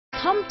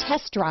Come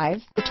test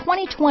drive the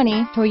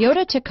 2020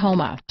 Toyota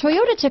Tacoma.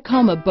 Toyota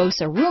Tacoma boasts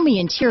a roomy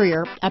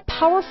interior, a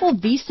powerful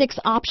V6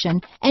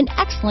 option, and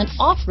excellent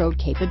off-road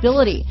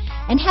capability,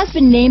 and has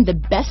been named the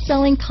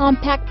best-selling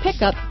compact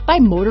pickup by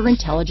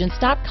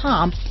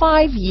MotorIntelligence.com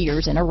 5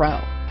 years in a row.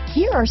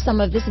 Here are some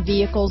of this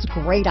vehicle's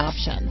great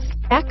options: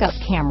 backup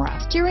camera,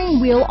 steering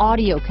wheel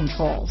audio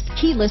controls,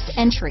 keyless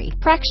entry,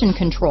 traction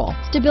control,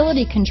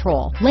 stability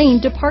control,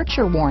 lane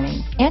departure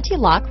warning,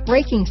 anti-lock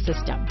braking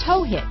system,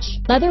 tow hitch,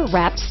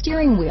 leather-wrapped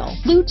steering wheel,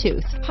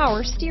 Bluetooth,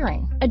 power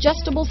steering,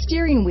 adjustable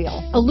steering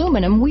wheel,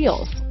 aluminum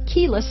wheels,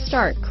 keyless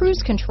start,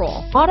 cruise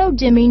control,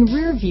 auto-dimming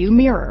rear view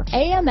mirror,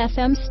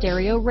 AM/FM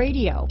stereo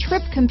radio,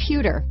 trip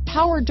computer,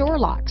 power door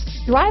locks.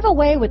 Drive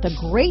away with a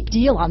great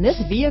deal on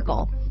this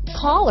vehicle.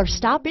 Call or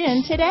stop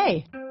in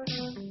today.